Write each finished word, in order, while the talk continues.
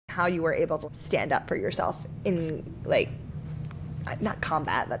how you were able to stand up for yourself in, like, not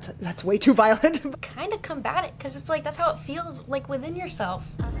combat, that's way too violent. Kind of combat it, because it's like that's how it feels, like, within yourself.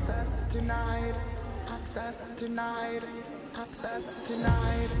 Access denied, access denied, access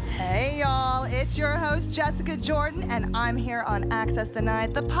denied. Hey y'all, it's your host Jessica Jordan, and I'm here on Access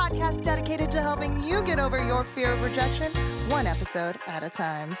Denied, the podcast dedicated to helping you get over your fear of rejection, one episode at a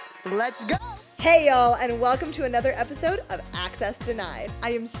time. Let's go! Hey y'all, and welcome to another episode of Access Denied.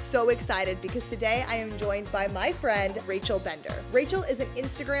 I am so excited because today I am joined by my friend Rachel Bender. Rachel is an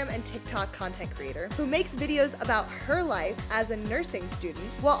Instagram and TikTok content creator who makes videos about her life as a nursing student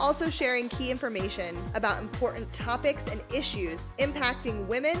while also sharing key information about important topics and issues impacting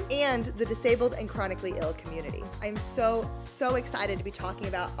women and the disabled and chronically ill community. I'm so excited to be talking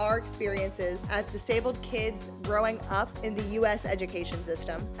about our experiences as disabled kids growing up in the U.S. education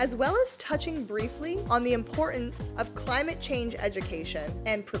system, as well as touching briefly on the importance of climate change education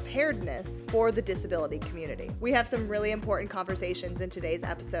and preparedness for the disability community. We have some really important conversations in today's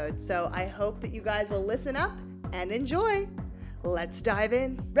episode, so I hope that you guys will listen up and enjoy. Let's dive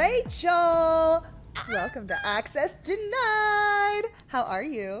in. Rachel, welcome to Access Denied. How are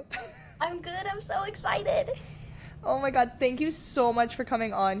you? I'm good. I'm so excited. Oh my God, thank you so much for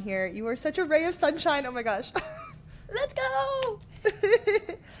coming on here. You are such a ray of sunshine. Oh my gosh. Let's go.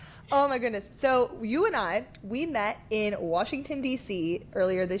 Oh my goodness. So you and I, we met in Washington, D.C.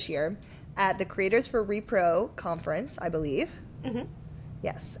 earlier this year at the Creators for Repro conference, I believe. Mm-hmm.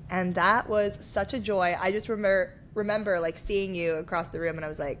 Yes. And that was such a joy. I just remember like seeing you across the room, and I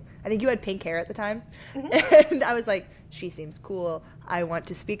was like, I think you had pink hair at the time. Mm-hmm. And I was like, she seems cool. I want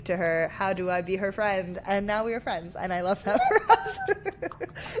to speak to her. How do I be her friend? And now we are friends, and I love that for us.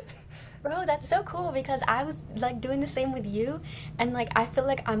 Bro, that's so cool, because I was like doing the same with you, and like I feel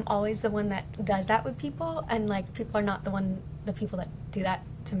like I'm always the one that does that with people, and like people are not the people that do that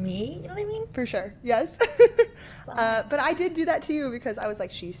to me, you know what I mean? For sure, yes. But I did do that to you because I was like,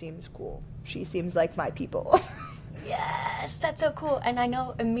 she seems cool. She seems like my people. Yes, that's so cool. And I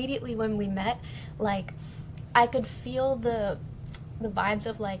know immediately when we met, like I could feel the vibes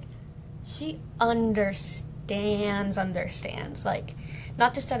of like, she understands, like,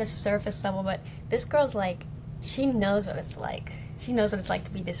 not just at a surface level, but this girl's like, she knows what it's like. She knows what it's like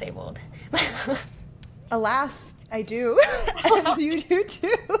to be disabled. Alas, I do. And you do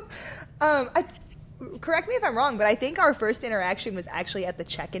too. Correct me if I'm wrong, but I think our first interaction was actually at the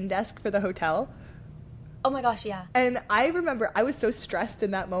check-in desk for the hotel. Oh my gosh, yeah. And I remember I was so stressed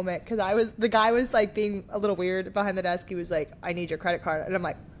in that moment because the guy was like being a little weird behind the desk. He was like, I need your credit card. And I'm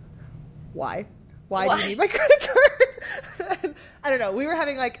like, why? Why do you need my credit card? And I don't know. We were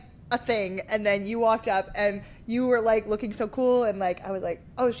having like a thing, and then you walked up and you were like looking so cool, and like I was like,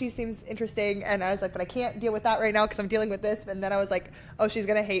 oh, she seems interesting, and I was like, but I can't deal with that right now because I'm dealing with this. And then I was like, oh, she's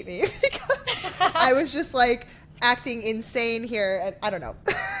gonna hate me because I was just like acting insane here, and I don't know.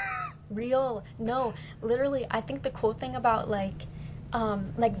 Real. No, literally, I think the cool thing about like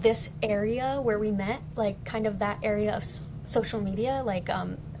this area where we met, like kind of that area of social media, like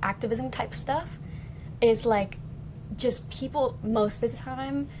activism type stuff, is like just people most of the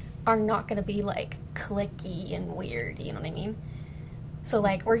time are not going to be like cliquey and weird, you know what I mean? So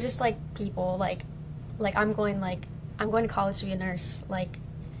like we're just like people, like I'm going to college to be a nurse, like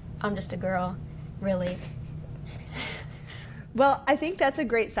I'm just a girl, really. Well, I think that's a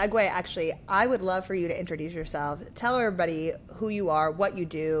great segue, actually. I would love for you to introduce yourself. Tell everybody who you are, what you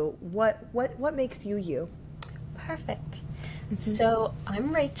do, what makes you you. Perfect. So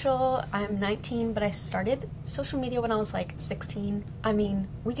I'm Rachel. I'm 19, but I started social media when I was like 16. I mean,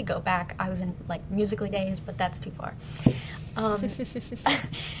 we could go back. I was in like Musical.ly days, but that's too far.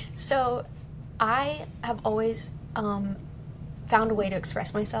 So I have always found a way to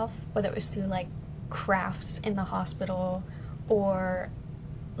express myself, whether it was through like crafts in the hospital or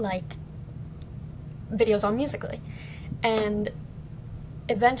like videos on Musical.ly. And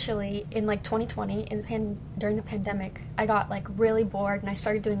eventually in like 2020 during the pandemic, I got like really bored and I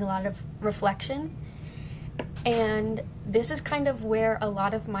started doing a lot of reflection, and this is kind of where a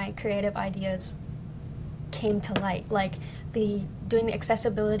lot of my creative ideas came to light, like doing the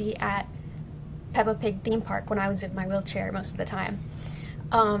accessibility at Peppa Pig theme park when I was in my wheelchair most of the time.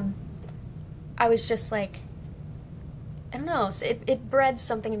 I was just like, I don't know, so it bred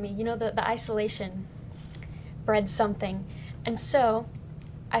something in me, you know, the isolation bred something. And so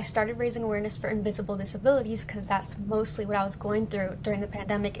I started raising awareness for invisible disabilities, because that's mostly what I was going through during the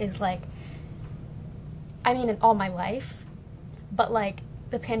pandemic, is like, I mean, in all my life, but like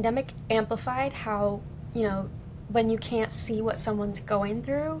the pandemic amplified how, you know, when you can't see what someone's going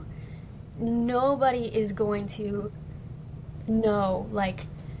through, nobody is going to know like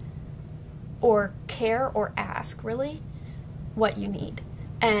or care or ask really what you need.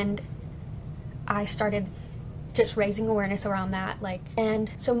 And I started just raising awareness around that. And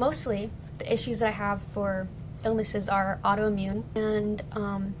so mostly the issues that I have for illnesses are autoimmune, and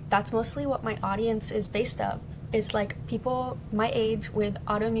that's mostly what my audience is based of, is like people my age with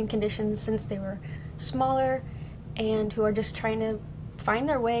autoimmune conditions since they were smaller, and who are just trying to find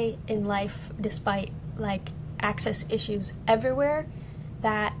their way in life despite like access issues everywhere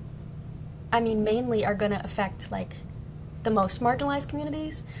that, I mean, mainly are going to affect like the most marginalized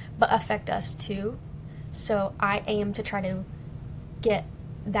communities, but affect us too. So I aim to try to get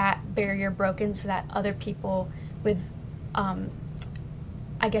that barrier broken so that other people with,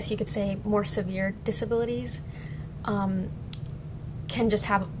 I guess you could say, more severe disabilities can just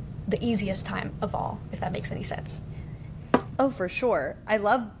have the easiest time of all, if that makes any sense. Oh, for sure. I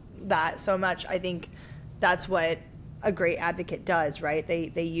love that so much. I think that's what a great advocate does, right?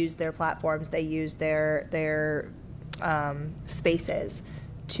 They use their platforms, they use their spaces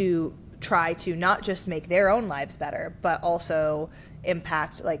to try to not just make their own lives better, but also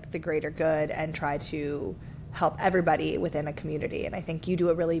impact like the greater good and try to help everybody within a community. And I think you do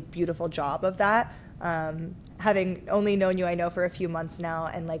a really beautiful job of that. Having only known you, I know, for a few months now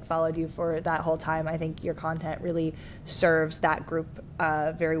and like followed you for that whole time, I think your content really serves that group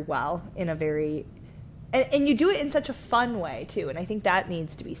very well in a very, and you do it in such a fun way too. And I think that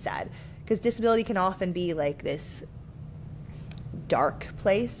needs to be said, because disability can often be like this dark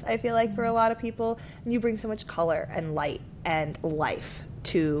place, I feel like, for a lot of people, and you bring so much color and light and life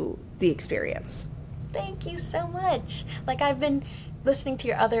to the experience. Thank you so much. Like, I've been listening to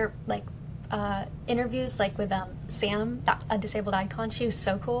your other like interviews, like with Sam, a disabled icon. She was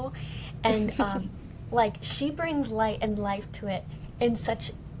so cool, and like she brings light and life to it in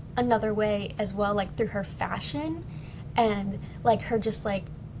such another way as well, like through her fashion and like her just like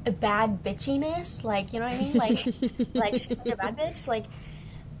a bad bitchiness, like, you know what I mean, like she's such a bad bitch,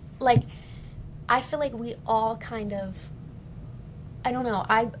 like I feel like we all kind of, I don't know,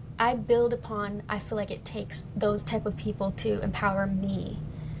 I build upon, I feel like it takes those type of people to empower me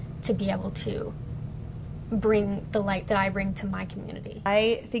to be able to bring the light that I bring to my community.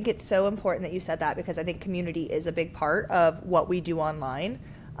 I think it's so important that you said that, because I think community is a big part of what we do online,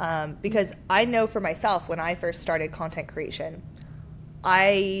 because I know for myself, when I first started content creation,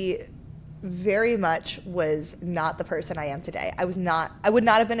 I very much was not the person I am today. I would not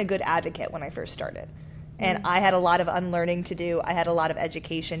have been a good advocate when I first started. And I had a lot of unlearning to do. I had a lot of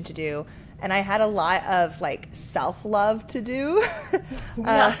education to do. And I had a lot of like self-love to do.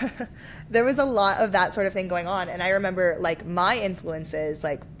 There was a lot of that sort of thing going on. And I remember like my influences,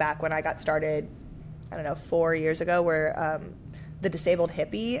 like back when I got started, I don't know, 4 years ago, were the Disabled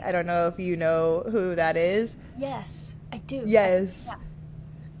Hippie. I don't know if you know who that is. Yes, I do. Yes. Yeah.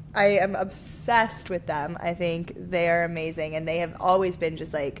 I am obsessed with them. I think they are amazing, and they have always been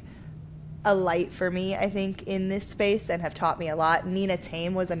just like a light for me, I think, in this space, and have taught me a lot. Nina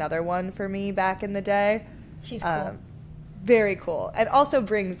Tame was another one for me back in the day. She's cool. Very cool. And also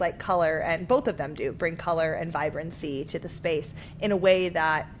brings like color, and both of them do bring color and vibrancy to the space in a way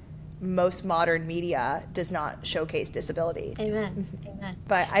that most modern media does not showcase disability. Amen. Amen.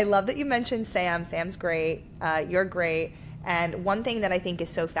 But I love that you mentioned Sam. Sam's great. You're great. And one thing that I think is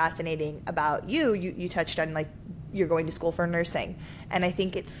so fascinating about you touched on, like, you're going to school for nursing. And I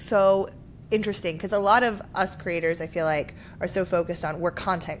think it's so interesting because a lot of us creators, I feel like, are so focused on, we're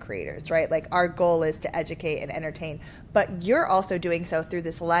content creators, right? Like, our goal is to educate and entertain. But you're also doing so through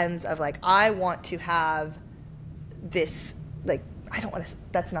this lens of, like, I want to have this, like,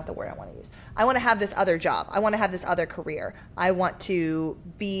 that's not the word I want to use. I want to have this other job. I want to have this other career. I want to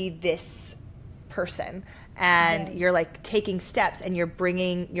be this person. And you're like taking steps, and you're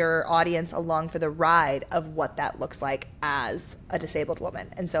bringing your audience along for the ride of what that looks like as a disabled woman.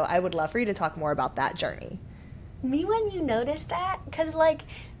 And so I would love for you to talk more about that journey. Me, when you noticed that, because like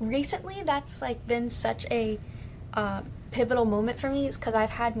recently that's like been such a pivotal moment for me, is because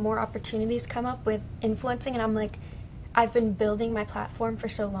I've had more opportunities come up with influencing, and I'm like, I've been building my platform for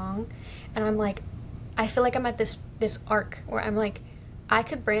so long, and I'm like, I feel like I'm at this arc where I'm like, I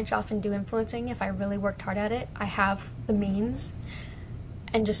could branch off and do influencing if I really worked hard at it. I have the means,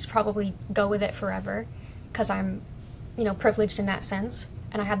 and just probably go with it forever because I'm, privileged in that sense,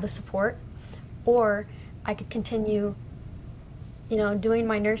 and I have the support. Or I could continue, doing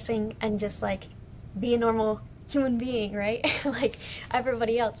my nursing and just like be a normal human being, right? Like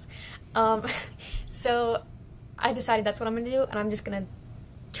everybody else. So I decided that's what I'm gonna do, and I'm just gonna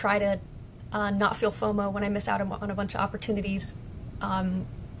try to not feel FOMO when I miss out on a bunch of opportunities.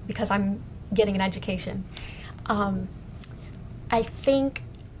 Because I'm getting an education. I think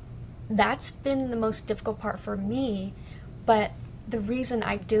that's been the most difficult part for me. But the reason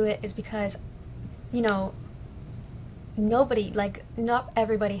I do it is because, you know, nobody, like, not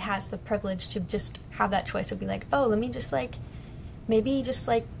everybody has the privilege to just have that choice of be like, oh, let me just, like, maybe just,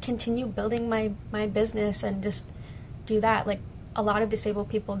 like, continue building my business and just do that. Like, a lot of disabled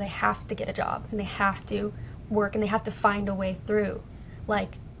people, they have to get a job and they have to work and they have to find a way through,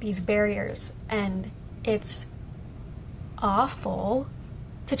 like, these barriers. And it's awful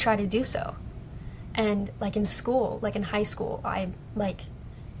to try to do so. And, like, in school, like, in high school,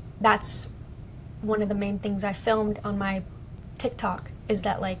 that's one of the main things I filmed on my TikTok, is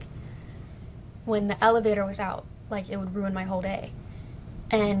that, like, when the elevator was out, like, it would ruin my whole day.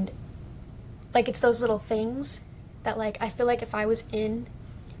 And, like, it's those little things that, like, I feel like if I was in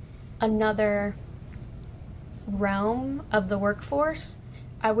another realm of the workforce,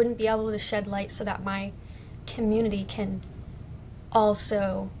 I wouldn't be able to shed light so that my community can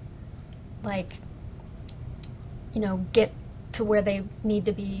also, like, you know, get to where they need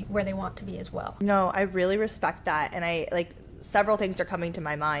to be, where they want to be as well. No, I really respect that. And I, like, several things are coming to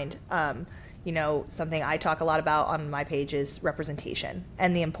my mind. You know, something I talk a lot about on my page is representation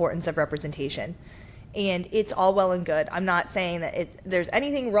and the importance of representation. And it's all well and good. I'm not saying that there's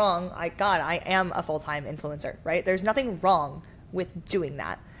anything wrong. I am a full-time influencer, right? There's nothing wrong with doing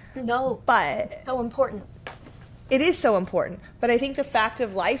that. No, but it's so important. It is so important. But I think the fact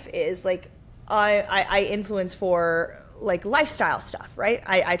of life is, like, I influence for, like, lifestyle stuff, right?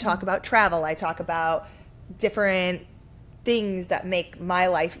 I talk about travel. I talk about different things that make my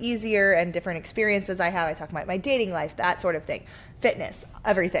life easier and different experiences I have. I talk about my dating life, that sort of thing. Fitness,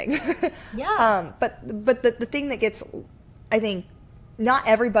 everything. Yeah. But the thing that gets, I think, not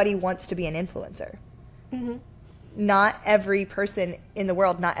everybody wants to be an influencer. Mm-hmm. Not every person in the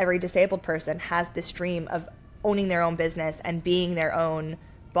world, not every disabled person has this dream of owning their own business and being their own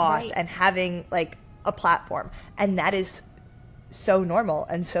boss, right, and having, like, a platform. And that is so normal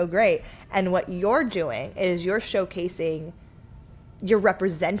and so great. And what you're doing is you're showcasing, you're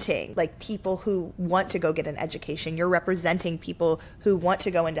representing, like, people who want to go get an education. You're representing people who want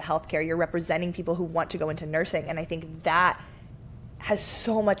to go into healthcare. You're representing people who want to go into nursing. And I think that has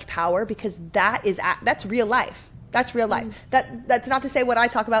so much power, because that's real life. That's real life. That's not to say what I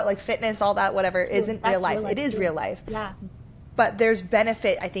talk about, like fitness, all that, whatever, isn't real life. It is real life. Yeah. But there's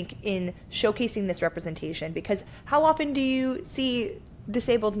benefit, I think, in showcasing this representation, because how often do you see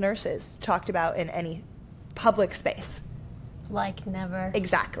disabled nurses talked about in any public space? Like, never.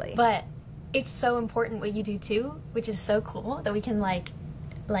 Exactly. But it's so important what you do too, which is so cool that we can like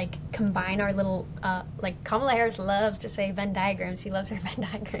combine our little like, Kamala Harris loves to say Venn diagrams. She loves her Venn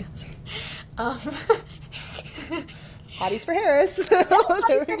diagrams. Hotties for Harris.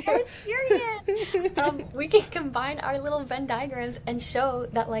 Hotties for Harris, period. We can combine our little Venn diagrams and show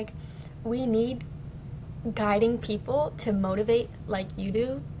that, like, we need guiding people to motivate like you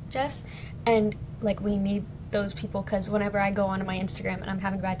do, Jess, and, like, we need those people, because whenever I go onto my Instagram and I'm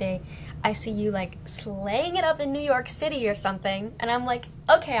having a bad day, I see you, like, slaying it up in New York City or something, and I'm like,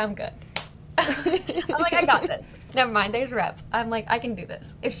 okay, I'm good. I'm like, I got this. Never mind, there's Rep. I'm like, I can do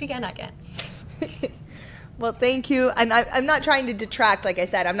this. If she can, I can. Well, thank you. And I'm not trying to detract, like I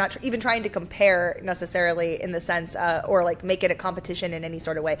said. I'm not even trying to compare necessarily in the sense, or, like, make it a competition in any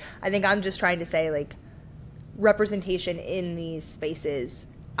sort of way. I think I'm just trying to say, like, representation in these spaces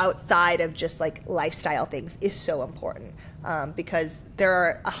outside of just, like, lifestyle things is so important, because there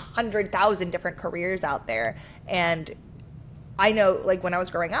are 100,000 different careers out there. And I know, like, when I was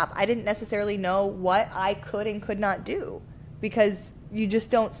growing up, I didn't necessarily know what I could and could not do, because you just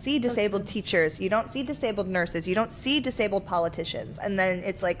don't see disabled teachers, you don't see disabled nurses, you don't see disabled politicians. And then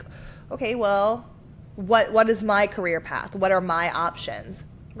it's like, okay, well, what is my career path? What are my options?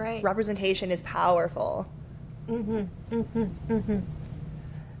 Right. Representation is powerful. Mm-hmm. Mm-hmm. Mm-hmm.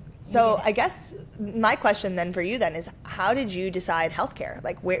 So I guess my question then for you then is, how did you decide healthcare?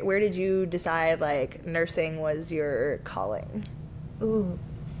 Like, where did you decide, like, nursing was your calling? Ooh.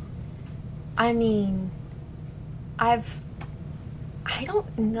 I mean, I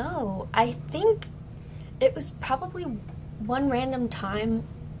don't know. I think it was probably one random time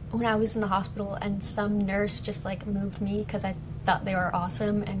when I was in the hospital and some nurse just, like, moved me because I thought they were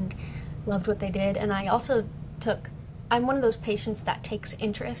awesome and loved what they did. And I also I'm one of those patients that takes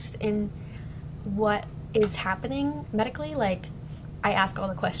interest in what is happening medically. Like, I ask all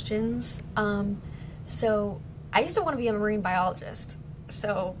the questions. So I used to want to be a marine biologist.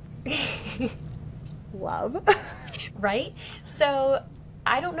 So Love. Right? So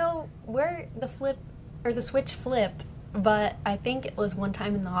I don't know where the switch flipped, but I think it was one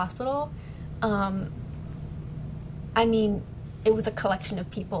time in the hospital. I mean, it was a collection of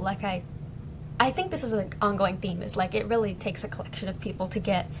people. Like I think this is an ongoing theme, is like it really takes a collection of people to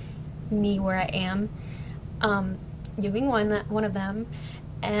get me where I am. You being one of them.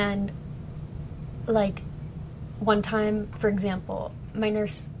 And like one time, for example,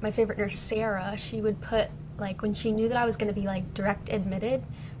 my favorite nurse, Sarah, she would put, like, when she knew that I was going to be like direct admitted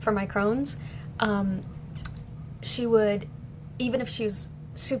for my Crohn's, she would, even if she was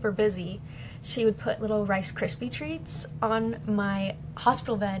super busy, she would put little Rice Krispie treats on my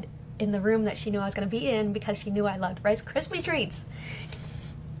hospital bed in the room that she knew I was going to be in, because she knew I loved Rice Krispie treats.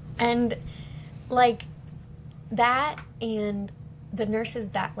 And like that, and the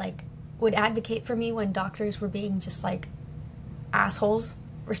nurses that like would advocate for me when doctors were being just like assholes,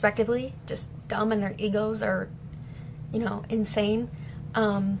 respectively, just dumb, and their egos are, you know, insane.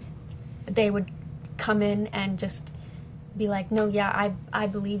 They would come in and just be like, no, yeah, I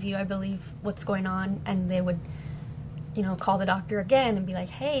believe you, I believe what's going on. And they would, you know, call the doctor again and be like,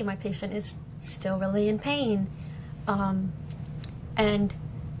 hey, my patient is still really in pain. And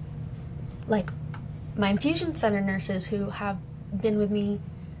like my infusion center nurses who have been with me,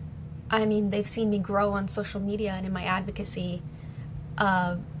 I mean, they've seen me grow on social media and in my advocacy,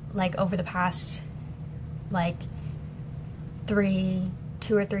 like over the past like 2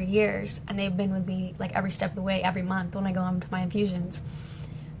 or 3 years, and they've been with me like every step of the way, every month when I go on to my infusions.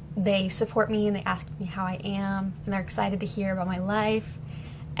 They support me and they ask me how I am, and they're excited to hear about my life.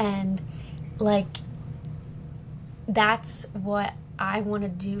 And like that's what I want to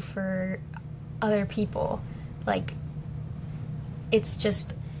do for other people. Like it's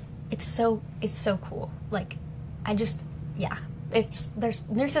so cool. Like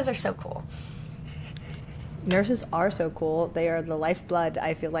nurses are so cool. Nurses are so cool. They are the lifeblood,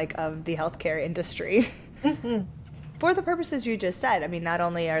 I feel like, of the healthcare industry. Mm-hmm. For the purposes you just said, I mean, not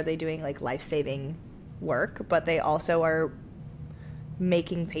only are they doing like life-saving work, but they also are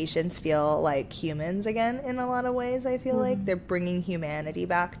making patients feel like humans again in a lot of ways. I feel like they're bringing humanity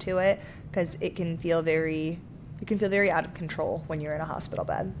back to it, because it can feel very out of control when you're in a hospital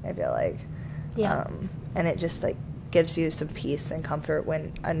bed, I feel like. Yeah. And it just like gives you some peace and comfort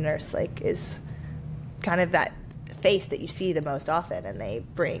when a nurse like is kind of that face that you see the most often, and they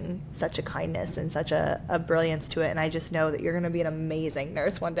bring such a kindness and such a brilliance to it. And I just know that you're going to be an amazing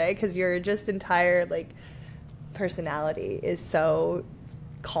nurse one day, because your just entire like personality is so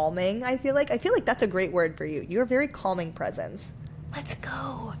calming. I feel like that's a great word for you. You're a very calming presence. Let's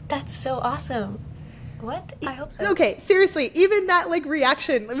go. That's so awesome. What? I hope so. Okay, seriously, even that like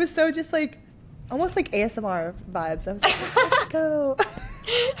reaction, it was so just like almost like ASMR vibes. I was like, let's go.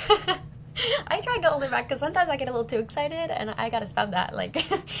 I try to hold it back, because sometimes I get a little too excited, and I gotta stop that. Like,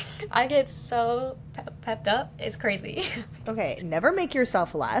 I get so pepped up. It's crazy. Okay, never make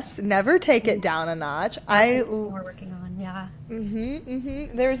yourself less. Never take it down a notch. That's what we're working on, yeah.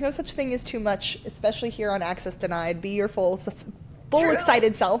 There is no such thing as too much, especially here on Access Denied. Be your full True.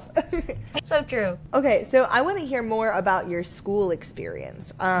 excited self. So true. Okay, so I want to hear more about your school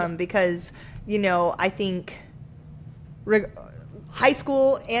experience, because, you know, I think high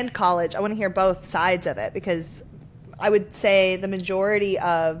school and college, I want to hear both sides of it, because I would say the majority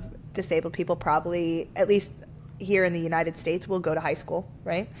of disabled people probably, at least here in the United States, will go to high school,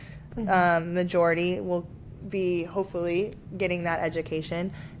 right? Majority will be hopefully getting that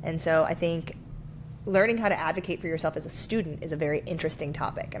education. And so I think learning how to advocate for yourself as a student is a very interesting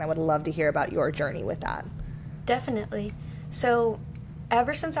topic, and I would love to hear about your journey with that. Definitely. So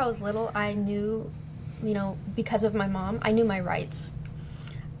ever since I was little, I knew, you know, because of my mom, I knew my rights.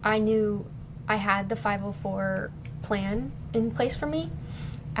 I knew I had the 504 plan in place for me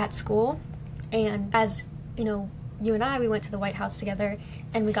at school. And as, you know, you and I, we went to the White House together,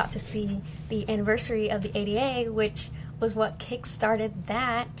 and we got to see the anniversary of the ADA, which was what kick-started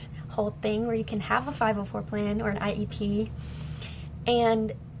that whole thing where you can have a 504 plan or an IEP.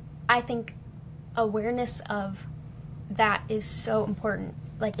 And I think awareness of that is so important.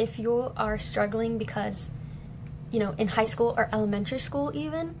 Like, if you are struggling because, you know, in high school or elementary school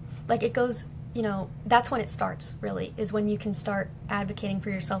even, like, it goes, you know, that's when it starts, really, is when you can start advocating for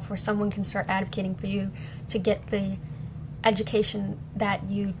yourself, or someone can start advocating for you to get the education that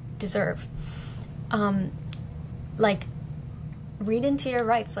you deserve. Like, read into your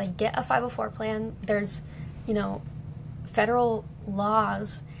rights, like, get a 504 plan. There's, you know, federal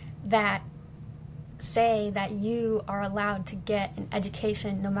laws that say that you are allowed to get an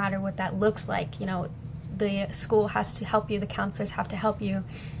education no matter what that looks like. You know, the school has to help you, the counselors have to help you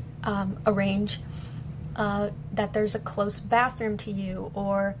arrange that there's a close bathroom to you,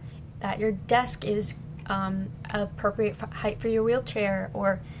 or that your desk is appropriate height for your wheelchair,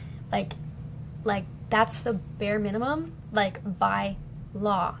 or like that's the bare minimum, like, by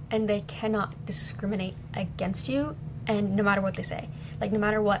law, and they cannot discriminate against you, and no matter what they say, like, no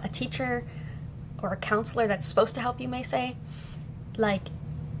matter what a teacher or a counselor that's supposed to help you may say, like,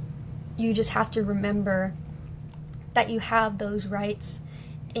 you just have to remember that you have those rights,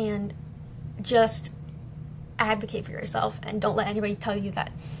 and just advocate for yourself, and don't let anybody tell you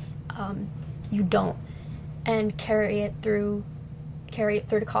that you don't, and carry it through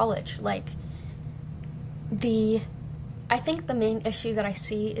to college. Like, I think the main issue that I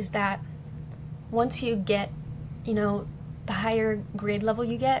see is that once you get, you know, the higher grade level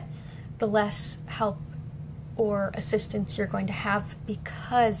you get, the less help or assistance you're going to have,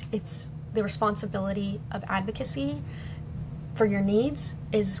 because it's the responsibility of advocacy for your needs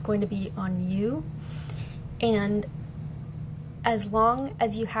is going to be on you. And as long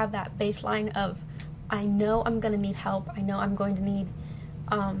as you have that baseline of, I know I'm going to need help, I know I'm going to need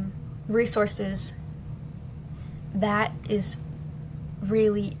resources, that is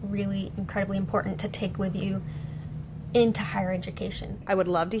really, really incredibly important to take with you into higher education. I would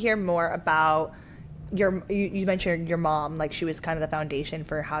love to hear more about you mentioned your mom, like she was kind of the foundation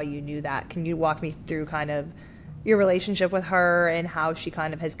for how you knew that. Can you walk me through kind of your relationship with her and how she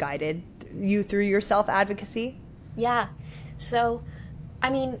kind of has guided you through your self-advocacy? Yeah. So, I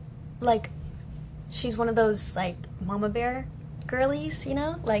mean, like, she's one of those, like, mama bear girlies, you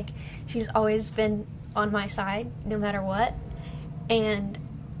know? Like, she's always been on my side no matter what. And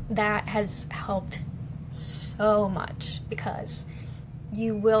that has helped so much, because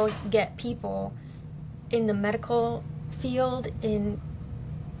you will get people in the medical field, in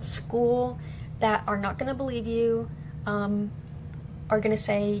school, that are not going to believe you, are going to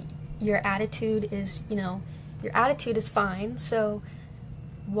say your attitude is, you know, your attitude is fine, so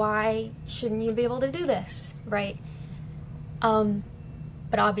why shouldn't you be able to do this, right?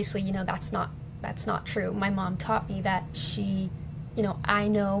 But obviously, you know, that's not true. My mom taught me that she, you know, I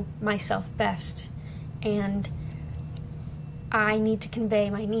know myself best, and I need to convey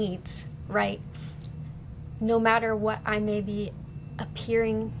my needs, right? No matter what I may be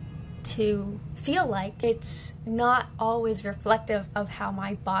appearing to feel like, it's not always reflective of how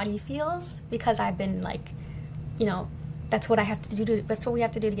my body feels, because I've been, like, you know, that's what I have to do, that's what we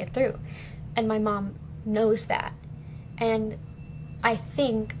have to do to get through. And my mom knows that. And I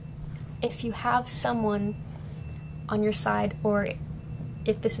think if you have someone on your side, or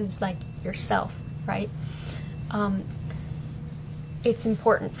if this is like yourself, right? It's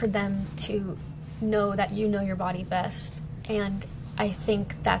important for them to know that you know your body best. And I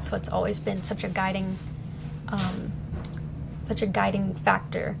think that's what's always been such a guiding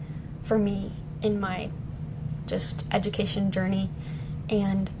factor for me in my just education journey.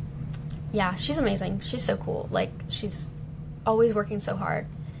 And yeah, she's amazing. She's so cool. Like, she's always working so hard,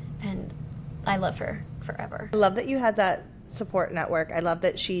 and I love her forever. I love that you had that support network. I love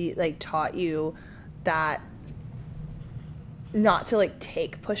that she, like, taught you that not to, like,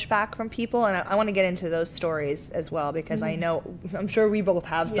 take pushback from people. And I want to get into those stories as well, because I know, I'm sure we both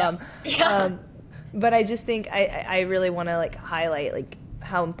have some. Yeah. But I just think I really want to, like, highlight, like,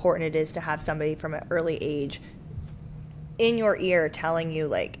 how important it is to have somebody from an early age in your ear telling you,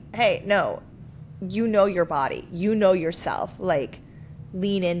 like, hey, no, you know your body, you know yourself, like,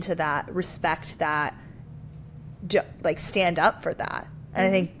 lean into that, respect that, like, stand up for that. And I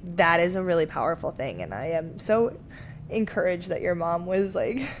think that is a really powerful thing, and I am so encouraged that your mom was,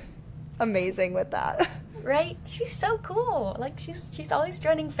 like, amazing with that. Right? She's so cool. Like, she's always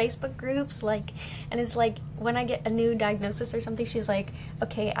joining Facebook groups, like, and it's like, when I get a new diagnosis or something, she's like,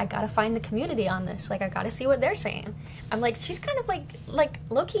 okay, I gotta find the community on this. Like, I gotta see what they're saying. I'm like, she's kind of like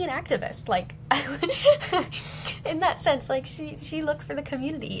low-key an activist, like, in that sense. Like, she looks for the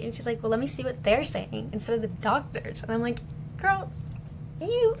community, and she's like, well, let me see what they're saying instead of the doctors. And I'm like, girl,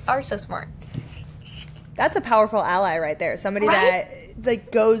 you are so smart. That's a powerful ally right there. Somebody right? that,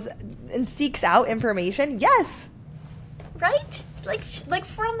 like, goes and seeks out information. Yes. Right? Like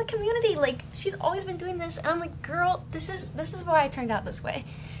from the community. Like, she's always been doing this, and I'm like, girl, this is why I turned out this way.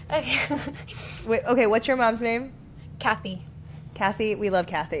 Wait, okay, what's your mom's name? Kathy. Kathy, we love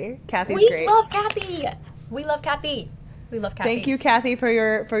Kathy. Kathy's great. We love Kathy. We love Kathy. We love Kathy. Thank you, Kathy, for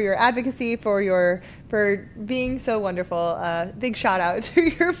your advocacy, for being so wonderful. Big shout out to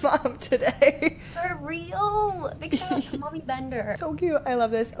your mom today. For real. Big shout out to Mommy Bender. So cute. I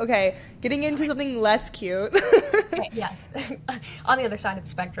love this. Okay, getting into something less cute. Okay, yes. On the other side of the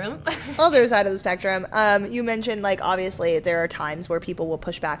spectrum. Other side of the spectrum. You mentioned, like, obviously there are times where people will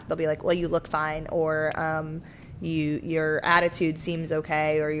push back. They'll be like, well, you look fine, or your attitude seems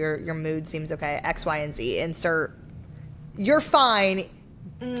okay, or your mood seems okay, X, Y, and Z. Insert, you're fine,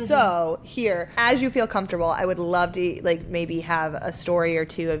 So here, as you feel comfortable, I would love to like maybe have a story or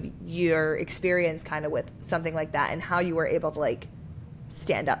two of your experience kind of with something like that and how you were able to like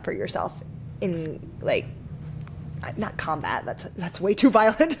stand up for yourself in like, not combat, that's way too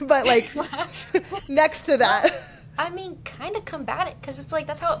violent, but like next to that. I mean, kind of combat it, because it's like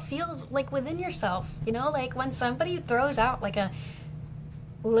that's how it feels like within yourself, you know, like when somebody throws out like a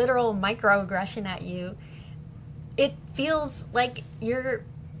literal microaggression at you, it feels like you're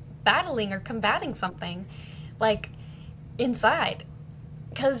battling or combating something like inside.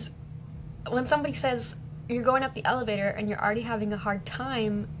 Because when somebody says you're going up the elevator and you're already having a hard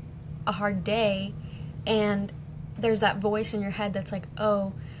time, a hard day, and there's that voice in your head that's like,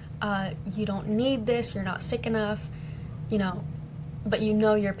 oh, you don't need this, you're not sick enough, you know, but you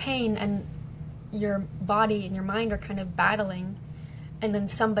know your pain and your body and your mind are kind of battling. And then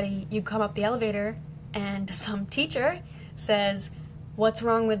you come up the elevator and some teacher says, what's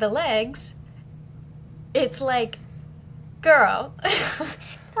wrong with the legs? It's like, girl,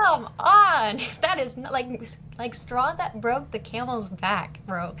 come on. That is not like straw that broke the camel's back,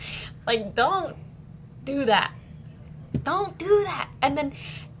 bro. Like, don't do that. Don't do that. And then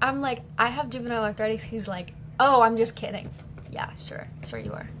I'm like, I have juvenile arthritis. He's like, oh, I'm just kidding. Yeah, sure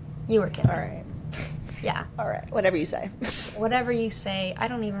you are. You were kidding. All right. Yeah. All right. Whatever you say. Whatever you say. I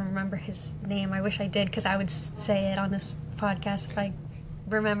don't even remember his name. I wish I did, because I would say it on this podcast if I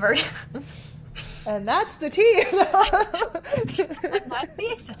remembered. And that's the tea. That's the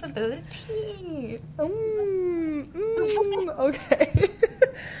accessibility. Okay.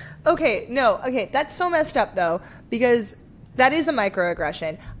 Okay, no. Okay, that's so messed up, though, because that is a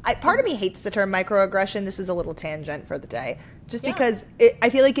microaggression. Part of me hates the term microaggression. This is a little tangent for the day. Just because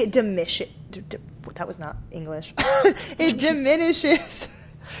I feel like it diminishes... That was not English. It diminishes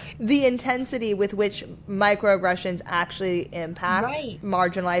the intensity with which microaggressions actually impact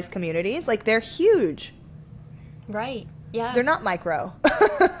marginalized communities. Like, they're huge. Right. Yeah. They're not micro.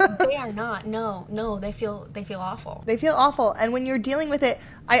 They are not. No. They feel awful. They feel awful. And when you're dealing with it,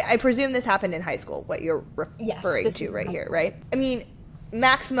 I presume this happened in high school, what you're referring to right here, right? I mean,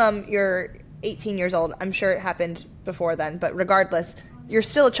 maximum you're 18 years old. I'm sure it happened before then, but regardless, you're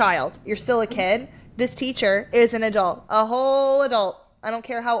still a child. You're still a kid. This teacher is an adult, a whole adult. I don't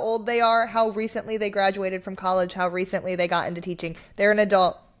care how old they are, how recently they graduated from college, how recently they got into teaching. They're an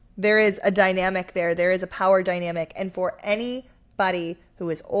adult. There is a dynamic there. There is a power dynamic. And for anybody who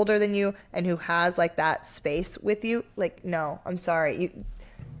is older than you and who has like that space with you, like, no, I'm sorry.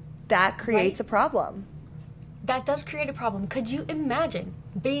 That creates a problem. That does create a problem. Could you imagine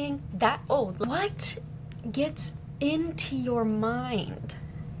being that old? What gets into your mind?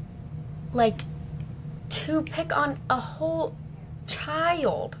 Like, to pick on a whole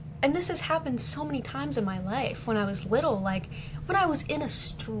child. And this has happened so many times in my life when I was little. Like, when I was in a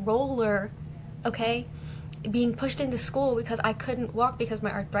stroller, okay, being pushed into school because I couldn't walk because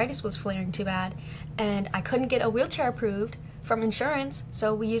my arthritis was flaring too bad, and I couldn't get a wheelchair approved from insurance,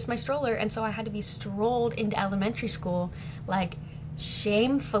 so we used my stroller, and so I had to be strolled into elementary school, like,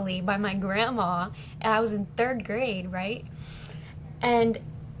 shamefully by my grandma, and I was in 3rd grade, right? And,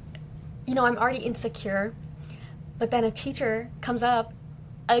 you know, I'm already insecure, but then a teacher comes up,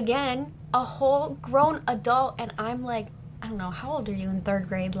 again, a whole grown adult, and I'm like, I don't know, how old are you in 3rd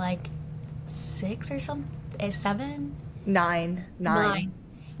grade? Like 6 or something? 7? 9.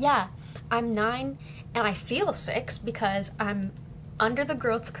 Yeah, I'm 9, and I feel 6 because I'm under the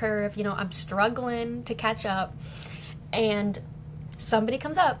growth curve, you know, I'm struggling to catch up, and somebody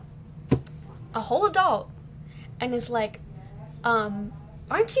comes up, a whole adult, and is like,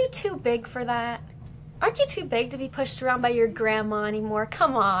 aren't you too big for that? Aren't you too big to be pushed around by your grandma anymore?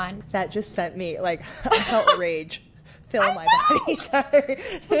 Come on. That just sent me, like, I felt rage fill my body. Sorry.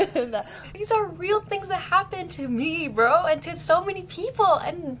 These are real things that happen to me, bro, and to so many people,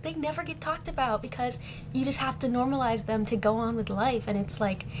 and they never get talked about because you just have to normalize them to go on with life, and it's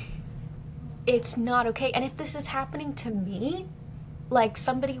like, it's not okay. And if this is happening to me, like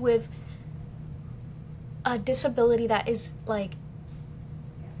somebody with a disability that is like,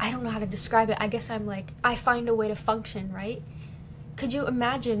 I don't know how to describe it. I guess I'm like, I find a way to function, right? Could you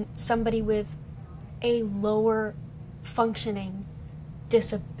imagine somebody with a lower functioning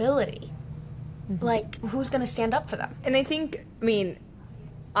disability? Mm-hmm. Like, who's going to stand up for them? And I think, I mean,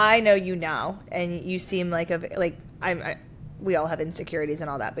 I know you now, and you seem like we all have insecurities and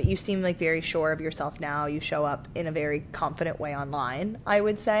all that, but you seem like very sure of yourself now. You show up in a very confident way online, I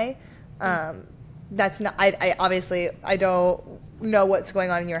would say. That's not, I obviously, I don't know what's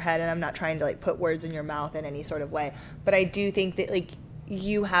going on in your head, and I'm not trying to like put words in your mouth in any sort of way, but I do think that like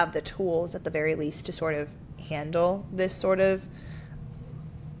you have the tools at the very least to sort of handle this sort of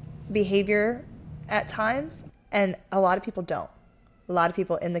behavior at times, and a lot of people don't. A lot of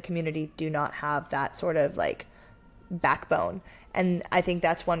people in the community do not have that sort of like backbone. And I think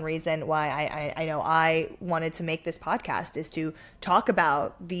that's one reason why I know I wanted to make this podcast, is to talk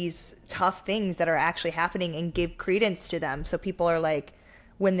about these tough things that are actually happening and give credence to them. So people are like,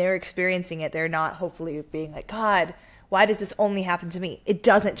 when they're experiencing it, they're not hopefully being like, God, why does this only happen to me? It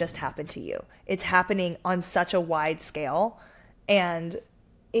doesn't just happen to you. It's happening on such a wide scale, and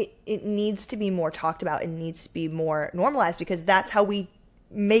it needs to be more talked about. It needs to be more normalized, because that's how we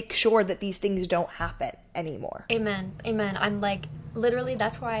make sure that these things don't happen anymore. Amen. I'm like, literally,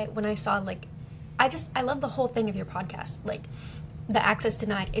 that's why when I saw like, I love the whole thing of your podcast. Like, the Access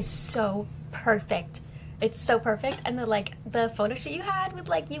Denied is so perfect. It's so perfect. And the photo shoot you had with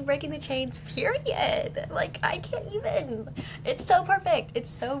like you breaking the chains, period. Like, I can't even. It's so perfect. It's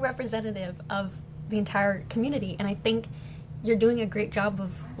so representative of the entire community. And I think you're doing a great job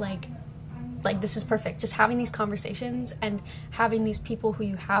of like this is perfect. Just having these conversations and having these people who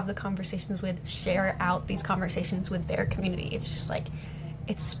you have the conversations with share out these conversations with their community. It's just like,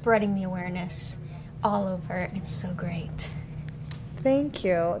 it's spreading the awareness all over, and it's so great. Thank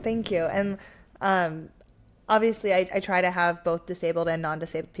you. And obviously I try to have both disabled and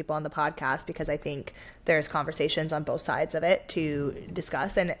non-disabled people on the podcast, because I think there's conversations on both sides of it to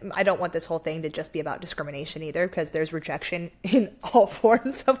discuss. And I don't want this whole thing to just be about discrimination either, because there's rejection in all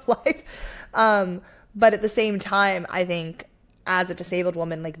forms of life. But at the same time, I think as a disabled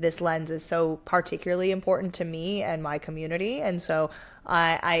woman, like, this lens is so particularly important to me and my community. And so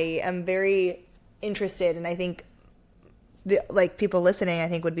I am very interested, and I think people listening, I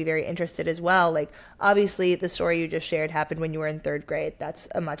think, would be very interested as well. Like, obviously the story you just shared happened when you were in 3rd grade. That's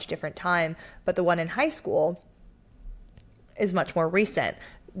a much different time. But the one in high school is much more recent.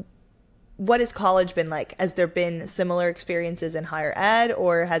 What has college been like? Has there been similar experiences in higher ed,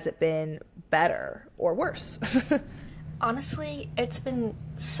 or has it been better or worse? Honestly, it's been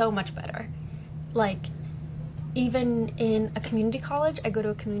so much better. Like, even in a community college, I go to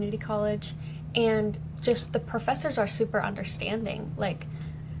a community college, and just the professors are super understanding. Like,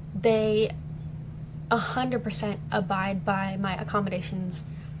 they 100% abide by my accommodations.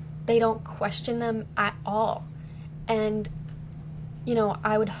 They don't question them at all. And, you know,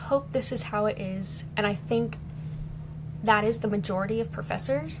 I would hope this is how it is, and I think that is the majority of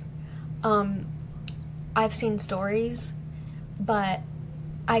professors. I've seen stories, but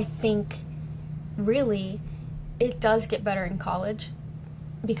I think really it does get better in college,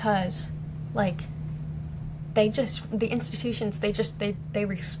 because like, the institutions, they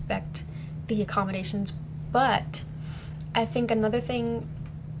respect the accommodations. But I think another thing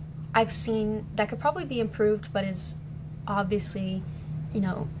I've seen that could probably be improved, but is obviously, you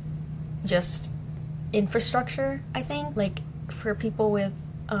know, just infrastructure, I think. Like, for people with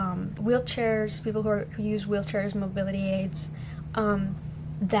wheelchairs, people who use wheelchairs, mobility aids,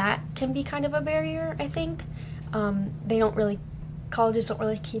 that can be kind of a barrier, I think. Colleges don't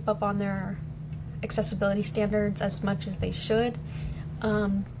really keep up on their accessibility standards as much as they should.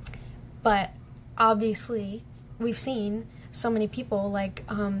 But obviously, we've seen so many people like,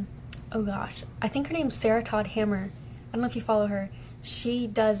 oh gosh, I think her name's Sarah Todd Hammer. I don't know if you follow her. She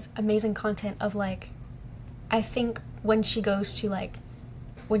does amazing content of like, I think when she goes to like,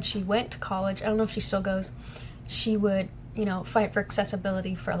 when she went to college, I don't know if she still goes, she would, you know, fight for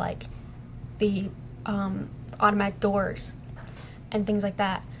accessibility for like the automatic doors and things like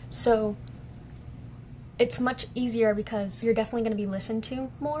that. So it's much easier because you're definitely going to be listened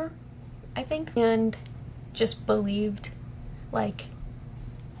to more, I think, and just believed, like,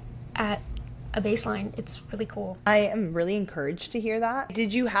 at a baseline. It's really cool. I am really encouraged to hear that.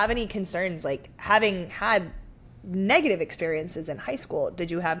 Did you have any concerns, like, having had negative experiences in high school, did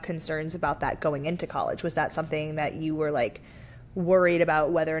you have concerns about that going into college? Was that something that you were, like, worried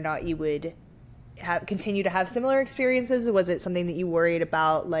about whether or not you would continue to have similar experiences? Was it something that you worried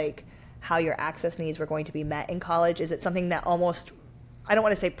about, like, how your access needs were going to be met in college? Is it something that almost, I don't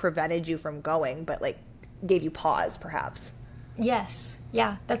want to say prevented you from going, but like gave you pause perhaps? Yes.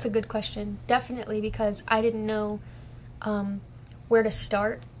 Yeah, that's a good question. Definitely, because I didn't know where to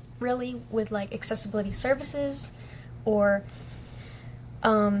start really with like accessibility services, or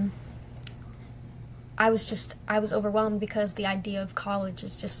I was overwhelmed because the idea of college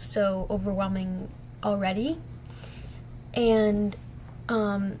is just so overwhelming already. And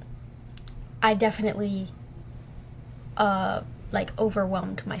I definitely like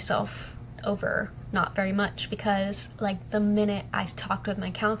overwhelmed myself over not very much, because like the minute I talked with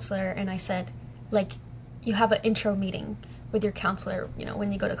my counselor and I said, like, you have an intro meeting with your counselor, you know,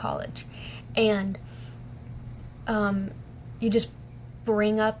 when you go to college, and you just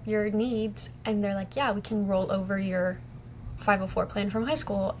bring up your needs, and they're like, yeah, we can roll over your 504 plan from high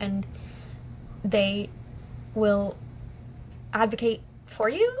school, and they will advocate for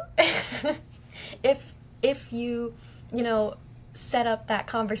you. if you set up that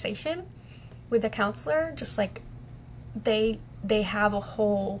conversation with a counselor, just like they have a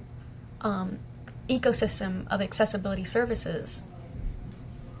whole ecosystem of accessibility services.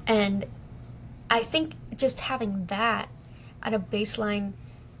 And I think just having that at a baseline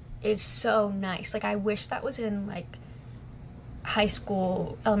is so nice. Like, I wish that was in like high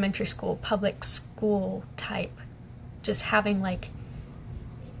school, elementary school, public school type, just having like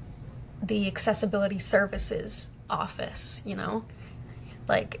the accessibility services office,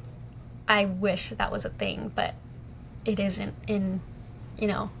 like, I wish that was a thing, but it isn't in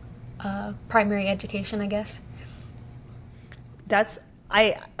primary education, I guess.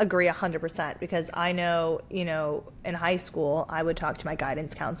 I agree 100%, because I know, in high school, I would talk to my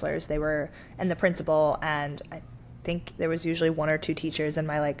guidance counselors. And the principal, and I think there was usually one or two teachers in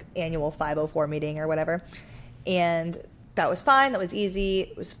my like annual 504 meeting or whatever. And that was fine. That was easy.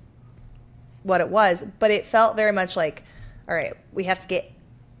 It was what it was. But it felt very much like, all right, we have to get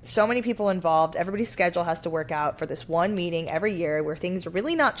so many people involved. Everybody's schedule has to work out for this one meeting every year, where things are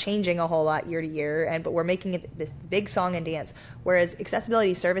really not changing a whole lot year to year, but we're making it this big song and dance. Whereas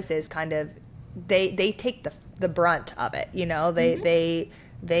accessibility services kind of, they take the brunt of it.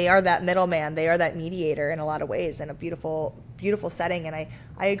 They are that middleman. They are that mediator in a lot of ways, in a beautiful, beautiful setting. And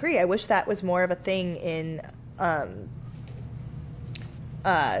I agree. I wish that was more of a thing in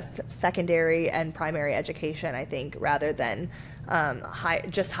secondary and primary education, I think, rather than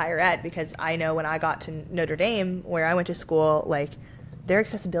just higher ed, because I know when I got to Notre Dame, where I went to school, like, their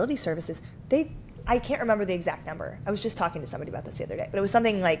accessibility services, I can't remember the exact number. I was just talking to somebody about this the other day, but it was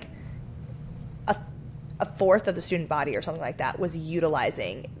something like a fourth of the student body or something like that was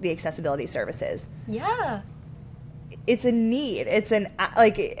utilizing the accessibility services. Yeah. It's a need. It's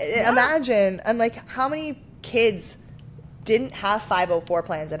imagine, and like, how many kids didn't have 504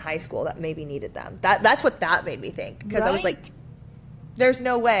 plans in high school that maybe needed them? That's what that made me think, because I was like, there's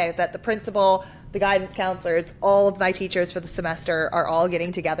no way that the principal, the guidance counselors, all of my teachers for the semester are all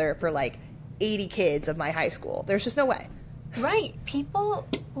getting together for like 80 kids of my high school. There's just no way. Right. People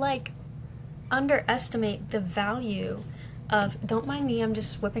like underestimate the value of, don't mind me, I'm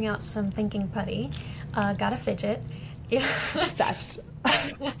just whipping out some thinking putty. Got a fidget. Yeah. Obsessed.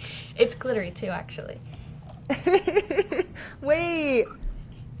 It's glittery too, actually. Wait,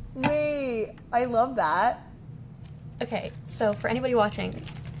 I love that. Okay, so for anybody watching,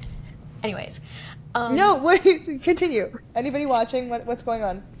 anyways. No, wait, continue. Anybody watching, what's going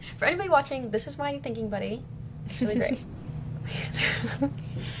on? For anybody watching, this is my thinking buddy. It's really great.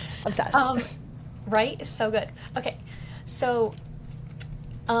 Obsessed. Right? It's so good. Okay, so,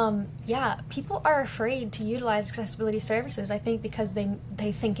 yeah, people are afraid to utilize accessibility services, I think, because they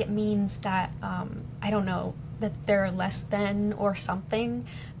think it means that, I don't know, that they're less than or something,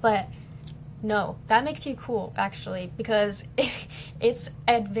 but no, that makes you cool, actually, because it's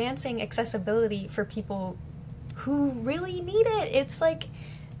advancing accessibility for people who really need it. It's like,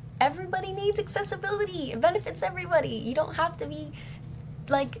 everybody needs accessibility. It benefits everybody. You don't have to be,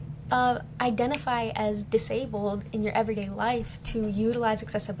 like, identify as disabled in your everyday life to utilize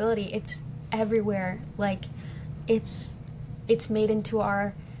accessibility. It's everywhere. Like, it's made into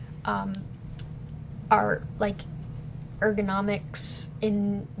our like ergonomics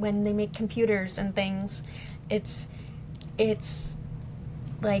in when they make computers and things. It's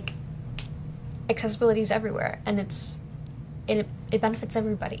like accessibility is everywhere, and it benefits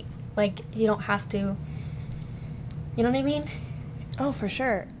everybody. Like, you don't have to, you know what I mean? Oh, for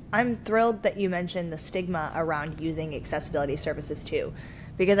sure. I'm thrilled that you mentioned the stigma around using accessibility services too,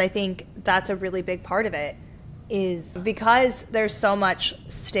 because I think that's a really big part of it, is because there's so much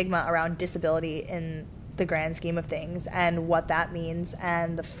stigma around disability in the grand scheme of things and what that means,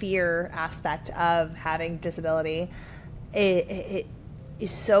 and the fear aspect of having disability. It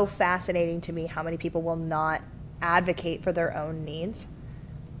is so fascinating to me how many people will not advocate for their own needs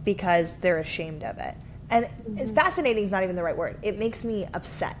because they're ashamed of it. And fascinating is not even the right word. It makes me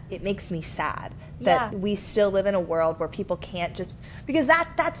upset. It makes me sad that we still live in a world where people can't just, because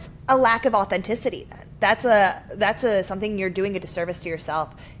that's a lack of authenticity then. That's a something you're doing a disservice to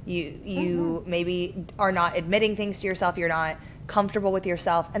yourself. You maybe are not admitting things to yourself. You're not comfortable with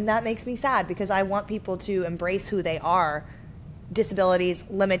yourself. And that makes me sad, because I want people to embrace who they are, disabilities,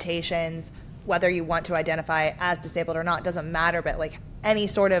 limitations, whether you want to identify as disabled or not, doesn't matter, but like any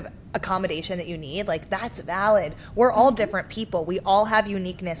sort of accommodation that you need, like, that's valid. We're all different people. We all have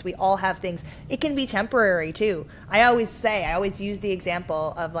uniqueness. We all have things. It can be temporary too. I always use the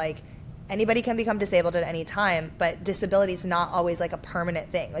example of, like, anybody can become disabled at any time, but disability is not always like a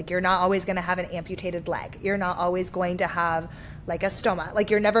permanent thing. Like, you're not always going to have an amputated leg. You're not always going to have like a stoma. Like,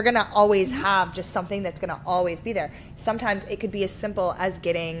 you're never going to always have just something that's going to always be there. Sometimes it could be as simple as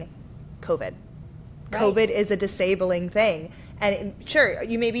getting COVID. Right. COVID is a disabling thing. And sure,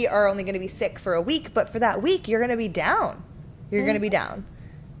 you maybe are only going to be sick for a week, but for that week, you're going to be down. You're going to be down.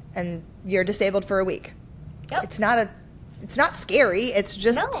 And you're disabled for a week. Yep. It's not scary. It's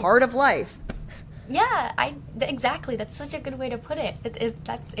just part of life. Yeah, exactly. That's such a good way to put it.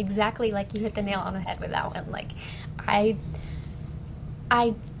 That's exactly, like, you hit the nail on the head with that one. Like, I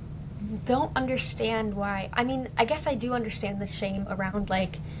don't understand why. I mean, I guess I do understand the shame around,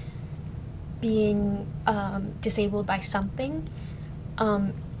 like, being disabled by something,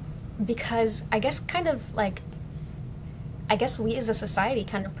 because I guess kind of, like, I guess we as a society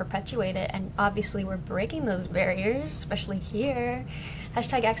kind of perpetuate it, and obviously we're breaking those barriers, especially here.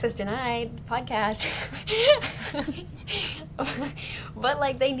 #access denied podcast. But,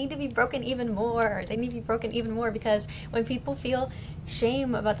 like, they need to be broken even more. They need to be broken even more, because when people feel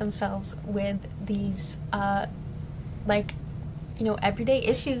shame about themselves with these, like, you know, everyday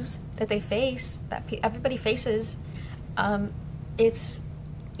issues that they face, that everybody faces, it's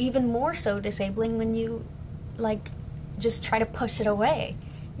even more so disabling when you, like, just try to push it away,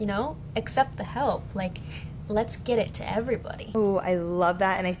 you know? Accept the help. Like, let's get it to everybody. Oh, I love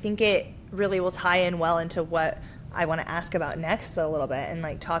that. And I think it really will tie in well into what I want to ask about next a little bit, and,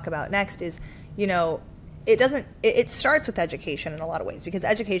 like, talk about next is, you know, it starts with education in a lot of ways, because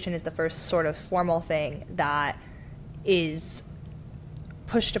education is the first sort of formal thing that is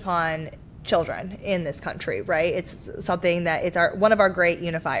pushed upon children in this country, right? It's something that it's one of our great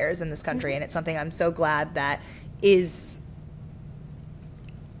unifiers in this country, and it's something I'm so glad that is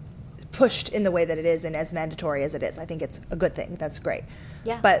pushed in the way that it is and as mandatory as it is. I think it's a good thing. That's great.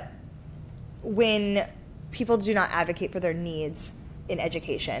 Yeah. But when people do not advocate for their needs in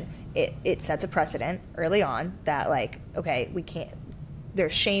education, it sets a precedent early on that, like, okay, we can't,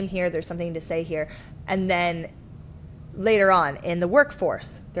 there's shame here, there's something to say here, and then later on in the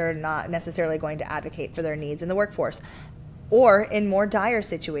workforce, they're not necessarily going to advocate for their needs in the workforce. Or in more dire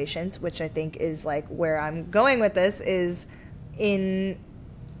situations, which I think is, like, where I'm going with this, is in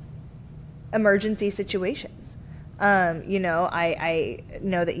emergency situations. You know, I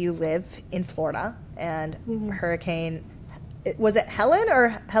know that you live in Florida, and Hurricane, was it Helen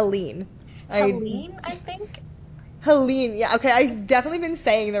or Helene? Helene, I think. Helene, yeah, okay, I've definitely been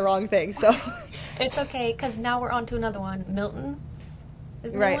saying the wrong thing, so. It's okay, because now we're on to another one. Milton?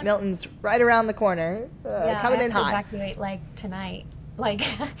 Right, Milton's right around the corner, coming in hot. I have to evacuate, like, tonight. Like,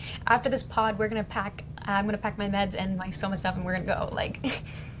 after this pod, I'm gonna pack my meds and my soma stuff, and we're gonna go, like.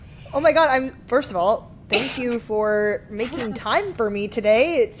 Oh my god, first of all, thank you for making time for me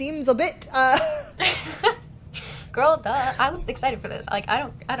today. It seems a bit, Girl, duh. I was excited for this. Like, I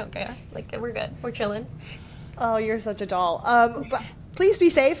don't care. Like, we're good. We're chilling. Oh, you're such a doll. But please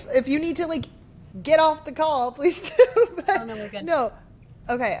be safe. If you need to, like, get off the call, please do. Oh, no, we're good. No.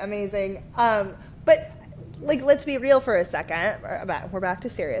 Okay, amazing. But, like, let's be real for a second. We're back to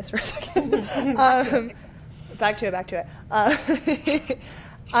serious for a second. Back to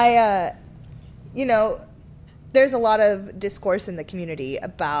it. You know, there's a lot of discourse in the community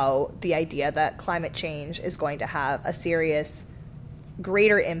about the idea that climate change is going to have a serious,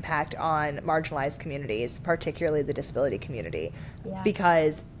 greater impact on marginalized communities, particularly the disability community. Yeah.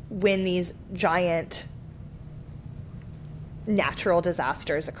 Because when these giant natural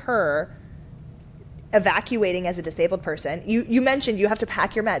disasters occur, evacuating as a disabled person, you mentioned you have to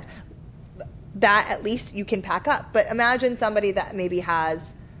pack your meds. That at least you can pack up. But imagine somebody that maybe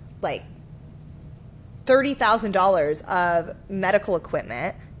has, like, $30,000 of medical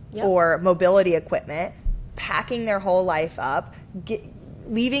equipment or mobility equipment, packing their whole life up,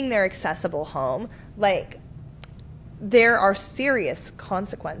 leaving their accessible home. Like, there are serious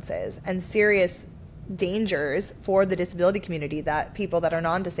consequences and serious dangers for the disability community that people that are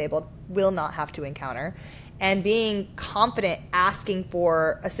non-disabled will not have to encounter. And being confident, asking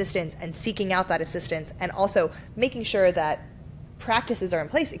for assistance and seeking out that assistance, and also making sure that practices are in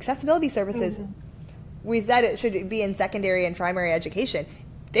place. Accessibility services, we said it should be in secondary and primary education.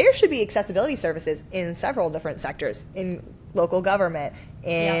 There should be accessibility services in several different sectors, in local government,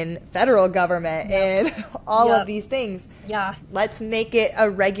 in federal government, in all of these things. Yeah. Let's make it a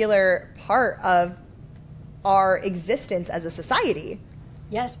regular part of our existence as a society.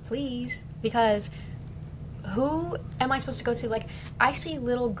 Yes, please. Because who am I supposed to go to? Like, I see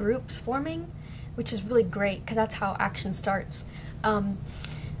little groups forming, which is really great because that's how action starts.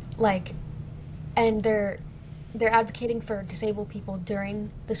 Like, and they're advocating for disabled people during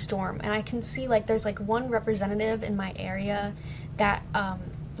the storm, and I can see like there's like one representative in my area that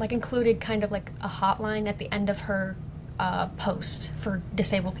like included kind of like a hotline at the end of her post for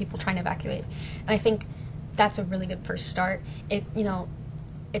disabled people trying to evacuate, and I think that's a really good first start. It, you know,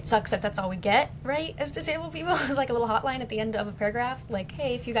 it sucks that that's all we get, right, as disabled people. It's like a little hotline at the end of a paragraph, like,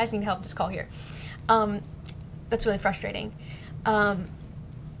 hey, if you guys need help, just call here. That's really frustrating.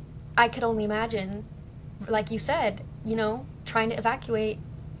 I could only imagine, like you said, you know, trying to evacuate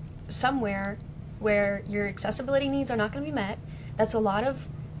somewhere where your accessibility needs are not going to be met. That's a lot of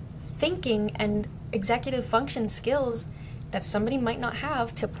thinking and executive function skills that somebody might not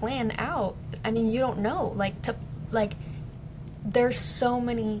have to plan out. I mean, you don't know, there's so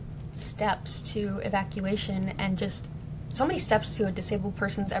many steps to evacuation and just so many steps to a disabled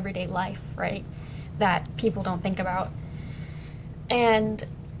person's everyday life, right, that people don't think about. And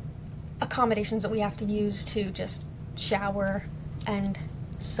accommodations that we have to use to just shower and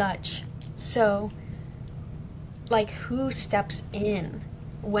such. So, like, who steps in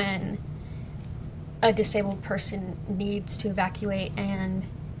when a disabled person needs to evacuate and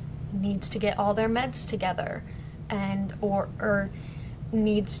needs to get all their meds together, and or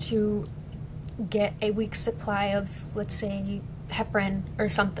needs to get a week's supply of, let's say, heparin or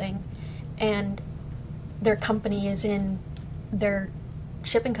something, and their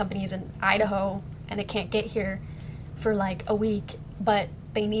shipping company is in Idaho and it can't get here for like a week, but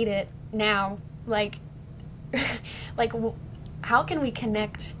they need it now. Like, how can we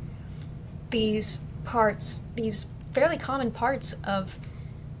connect these parts, these fairly common parts of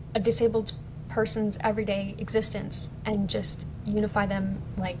a disabled person's everyday existence, and just unify them,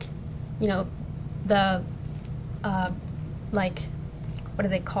 like, you know, the like, what are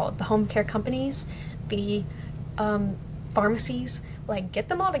they called, the home care companies, the pharmacies, like, get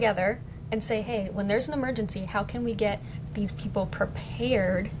them all together and say, hey, when there's an emergency, how can we get these people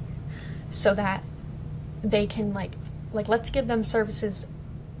prepared so that they can, like let's give them services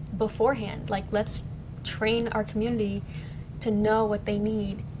beforehand. Like, let's train our community to know what they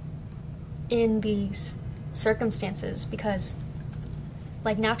need in these circumstances, because,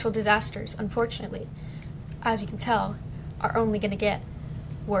 like, natural disasters, unfortunately, as you can tell, are only going to get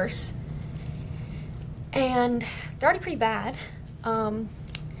worse. And they're already pretty bad.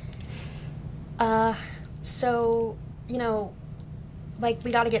 So, you know, like,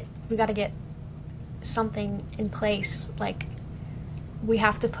 we gotta get something in place. Like, we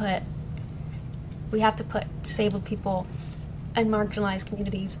have to put disabled people and marginalized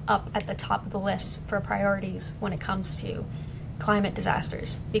communities up at the top of the list for priorities when it comes to climate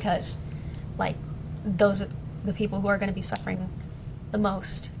disasters, because, like, those are the people who are going to be suffering the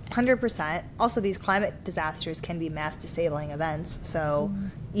most. 100%. Also, these climate disasters can be mass disabling events, so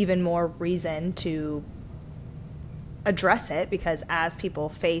even more reason to address it, because as people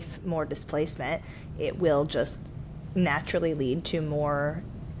face more displacement, it will just naturally lead to more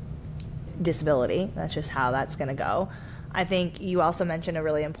disability. That's just how that's going to go. I think you also mentioned a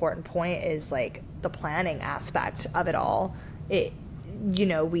really important point, is like the planning aspect of it all. It, you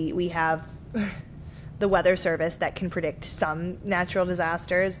know, we have the weather service that can predict some natural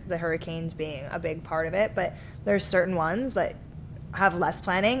disasters, the hurricanes being a big part of it, but there's certain ones that have less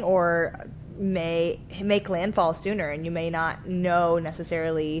planning or may make landfall sooner, and you may not know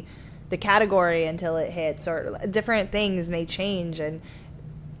necessarily the category until it hits, or different things may change,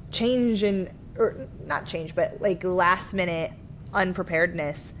 or not change, but like last minute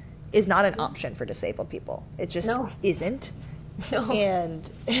unpreparedness is not an option for disabled people. It just isn't. No. And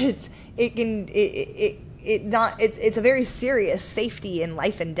it's a very serious safety and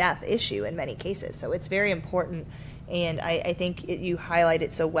life and death issue in many cases. So it's very important, and I think you highlight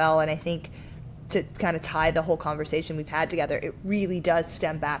it so well. And I think to kind of tie the whole conversation we've had together, it really does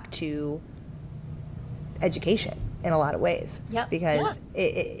stem back to education in a lot of ways. Yep. Because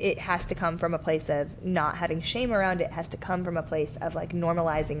it has to come from a place of not having shame around it. It has to come from a place of like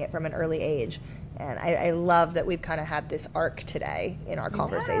normalizing it from an early age. And I love that we've kind of had this arc today in our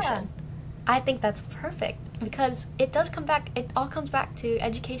conversation. Yeah. I think that's perfect, because it does come back, it all comes back to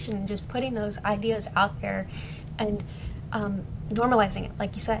education and just putting those ideas out there and normalizing it,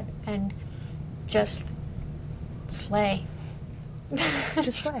 like you said, and just slay.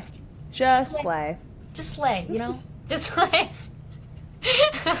 Just slay. Just slay. Just slay, you know? Just slay.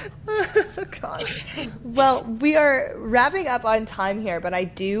 Gosh. Well, we are wrapping up on time here, but I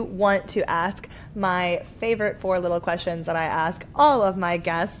do want to ask my favorite 4 little questions that I ask all of my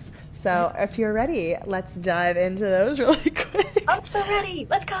guests. So if you're ready, let's dive into those really quick. I'm so ready.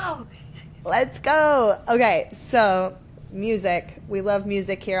 Let's go. Let's go. Okay, so music. We love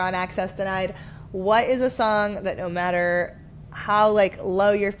music here on Access Denied. What is a song that no matter how like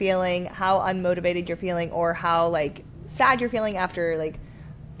low you're feeling, how unmotivated you're feeling, or how like sad you're feeling after like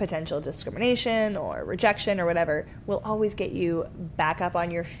potential discrimination or rejection or whatever, will always get you back up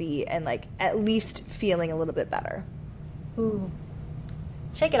on your feet and like at least feeling a little bit better? Ooh.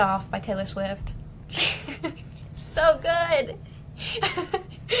 Shake It Off by Taylor Swift. So good.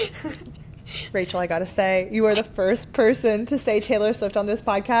 Rachel, I gotta say, you are the first person to say Taylor Swift on this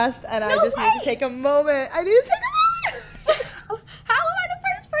podcast, and I just need to take a moment. I need to take a moment! How am I the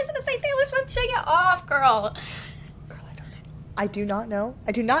first person to say Taylor Swift? Shake It Off, girl. Girl, I do not know.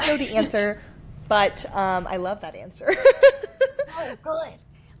 I do not know the answer, but I love that answer. So good.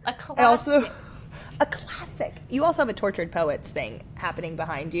 A classic. I also, a classic. You also have a Tortured Poets thing happening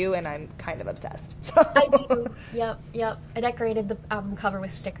behind you, and I'm kind of obsessed. So. I do. Yep. I decorated the album cover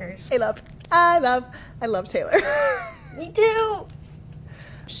with stickers. I love Taylor. Me too.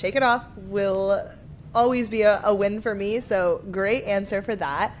 Shake It Off will always be a win for me, so great answer for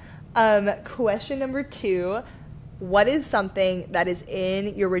that. Question number 2. What is something that is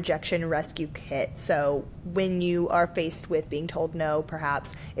in your rejection rescue kit? So when you are faced with being told no,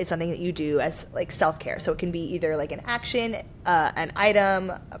 perhaps it's something that you do as like self-care. So it can be either like an action, an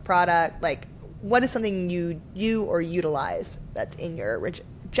item, a product. Like what is something you or utilize that's in your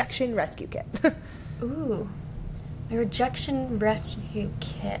rejection rescue kit? Ooh, the rejection rescue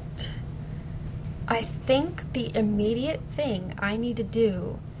kit. I think the immediate thing I need to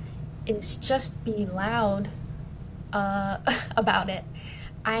do is just be loud about it.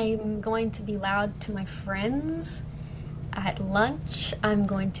 I'm going to be loud to my friends at lunch. I'm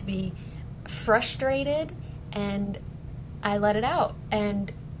going to be frustrated, and I let it out.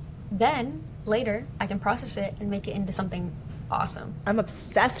 And then later I can process it and make it into something awesome. I'm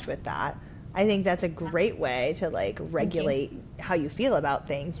obsessed with that. I think that's a great way to like regulate how you feel about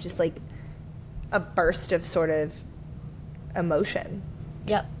things. Just like a burst of sort of emotion.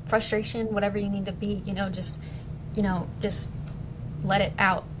 Yep. Frustration, whatever you need to be, just let it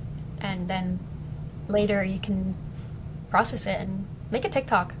out, and then later you can process it and make a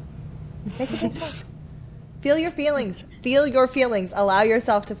TikTok. Make a TikTok. Feel your feelings. Feel your feelings. Allow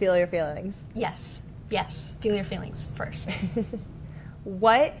yourself to feel your feelings. Yes. Feel your feelings first.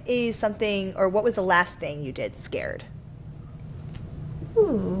 What is something, or what was the last thing you did scared?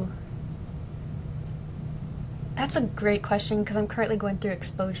 Ooh. That's a great question, because I'm currently going through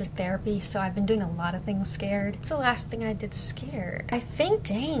exposure therapy, so I've been doing a lot of things scared. It's the last thing I did scared. I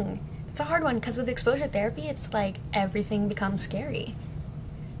think, it's a hard one, because with exposure therapy, it's like everything becomes scary.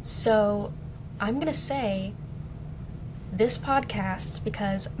 So I'm gonna say this podcast,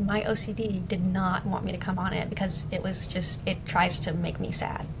 because my OCD did not want me to come on it, because it tries to make me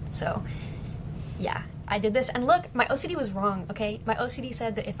sad. So yeah, I did this, and look, my OCD was wrong, okay? My OCD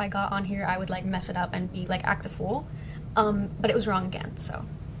said that if I got on here, I would like mess it up and be like act a fool, but it was wrong again, so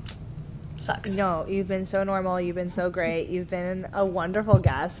sucks. No, you've been so normal, you've been so great, you've been a wonderful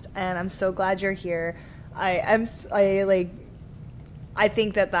guest, and I'm so glad you're here. I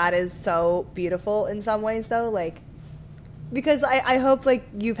think that is so beautiful in some ways, though, like, because I hope like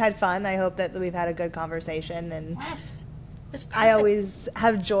you've had fun. I hope that we've had a good conversation, and yes. I always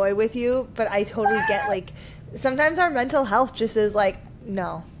have joy with you, but I totally get like sometimes our mental health just is like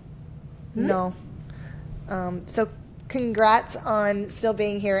no. So congrats on still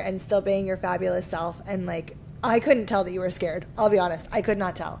being here and still being your fabulous self, and like I couldn't tell that you were scared. I'll be honest, I could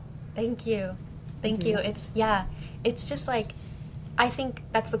not tell. Thank you. It's just like, I think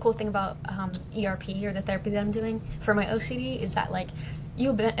that's the cool thing about ERP, or the therapy that I'm doing for my OCD, is that like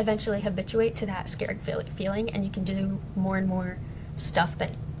you eventually habituate to that scared feeling, and you can do more and more stuff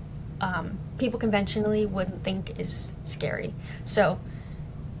that people conventionally wouldn't think is scary. So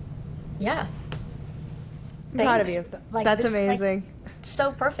yeah, I'm proud of you. Like, that's amazing. Like,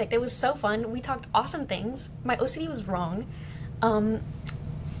 so perfect. It was so fun. We talked awesome things. My OCD was wrong.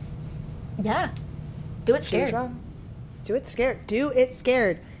 Yeah, do it scared. Do it scared. Do it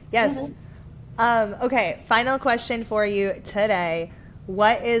scared. Yes. Okay, final question for you today.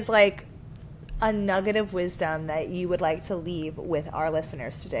 What is like a nugget of wisdom that you would like to leave with our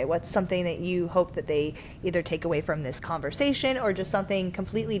listeners today? What's something that you hope that they either take away from this conversation, or just something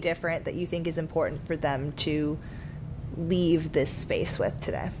completely different that you think is important for them to leave this space with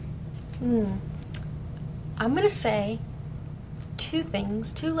today? I'm going to say 2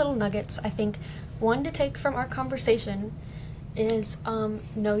 things, 2 little nuggets. I think one to take from our conversation is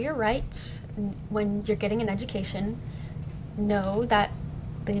know your rights when you're getting an education. Know that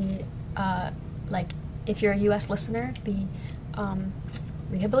the like, if you're a U.S. listener, the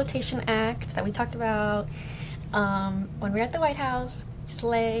Rehabilitation Act that we talked about when we were at the White House,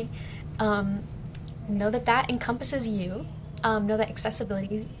 slay. Know that that encompasses you. Know that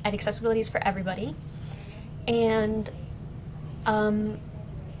accessibility is for everybody. And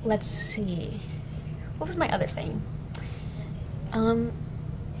let's see, what was my other thing? I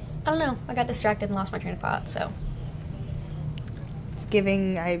don't know. I got distracted and lost my train of thought. So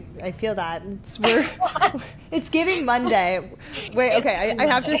giving, I feel that it's giving Monday. Wait, okay, I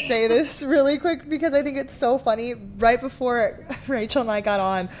have to say this really quick because I think it's so funny. Right before Rachel and I got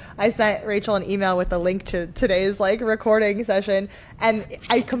on, I sent Rachel an email with the link to today's recording session, and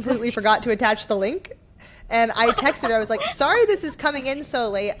I completely forgot to attach the link. And I texted her, I was like, sorry this is coming in so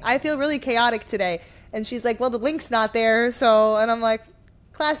late. I feel really chaotic today. And she's like, well, the link's not there. So, and I'm like,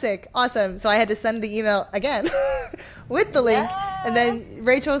 classic, awesome. So I had to send the email again with the link. Yeah. And then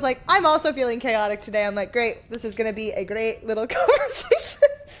Rachel was like, I'm also feeling chaotic today. I'm like, great, this is going to be a great little conversation.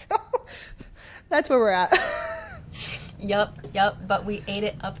 So that's where we're at. Yup, but we ate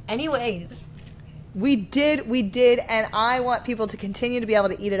it up anyways. We did, and I want people to continue to be able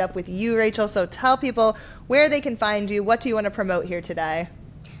to eat it up with you, Rachel. So tell people where they can find you. What do you want to promote here today?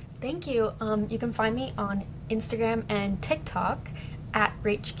 Thank you. You can find me on Instagram and TikTok at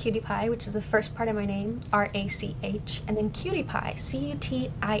RachCutiePie, which is the first part of my name, R-A-C-H, and then CutiePie,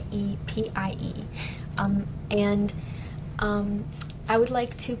 C-U-T-I-E-P-I-E. And I would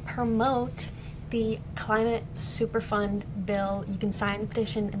like to promote the Climate Superfund bill. You can sign the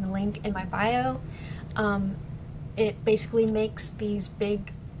petition in the link in my bio. It basically makes these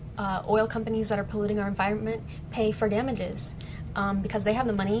big oil companies that are polluting our environment pay for damages because they have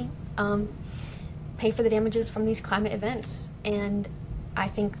the money, pay for the damages from these climate events. And I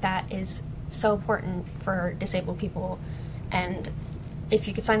think that is so important for disabled people. And if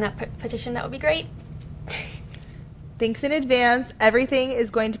you could sign that petition, that would be great. Thanks in advance. Everything is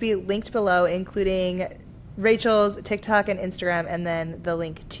going to be linked below, including Rachel's TikTok and Instagram, and then the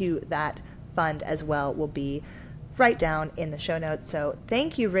link to that fund as well will be right down in the show notes. So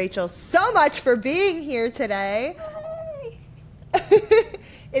thank you, Rachel, so much for being here today.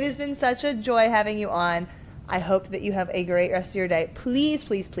 It has been such a joy having you on. I hope that you have a great rest of your day. Please,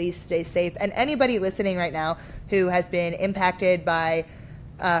 please, please stay safe. And anybody listening right now who has been impacted by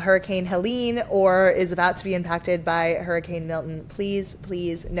Hurricane Helene or is about to be impacted by Hurricane Milton, please,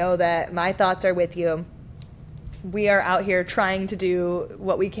 please know that my thoughts are with you. We are out here trying to do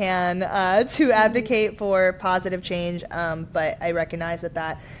what we can to advocate for positive change, but I recognize that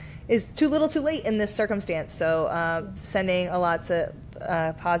that is too little too late in this circumstance. So sending a lots of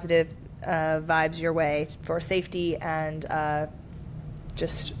positive vibes your way for safety and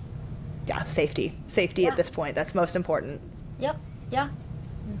just, yeah, safety at this point. That's most important. Yep. Yeah.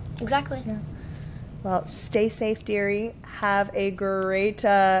 Exactly. Yeah. Well, stay safe, dearie. Have a great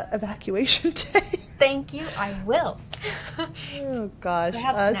evacuation day. Thank you. I will. Oh, gosh.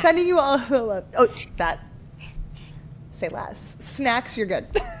 Snacks. Sending you all the love. Oh, that. Say less. Snacks, you're good.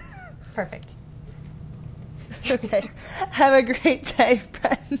 Perfect. Okay. Have a great day,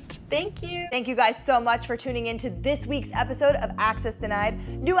 friend. Thank you. Thank you guys so much for tuning in to this week's episode of Access Denied.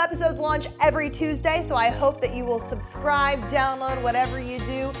 New episodes launch every Tuesday, so I hope that you will subscribe, download, whatever you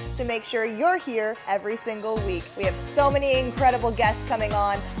do to make sure you're here every single week. We have so many incredible guests coming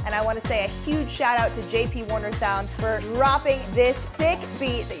on, and I want to say a huge shout out to JP Warner Sound for dropping this sick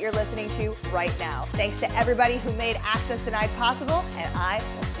beat that you're listening to right now. Thanks to everybody who made Access Denied possible, and I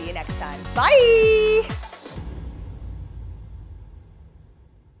will see you next time. Bye!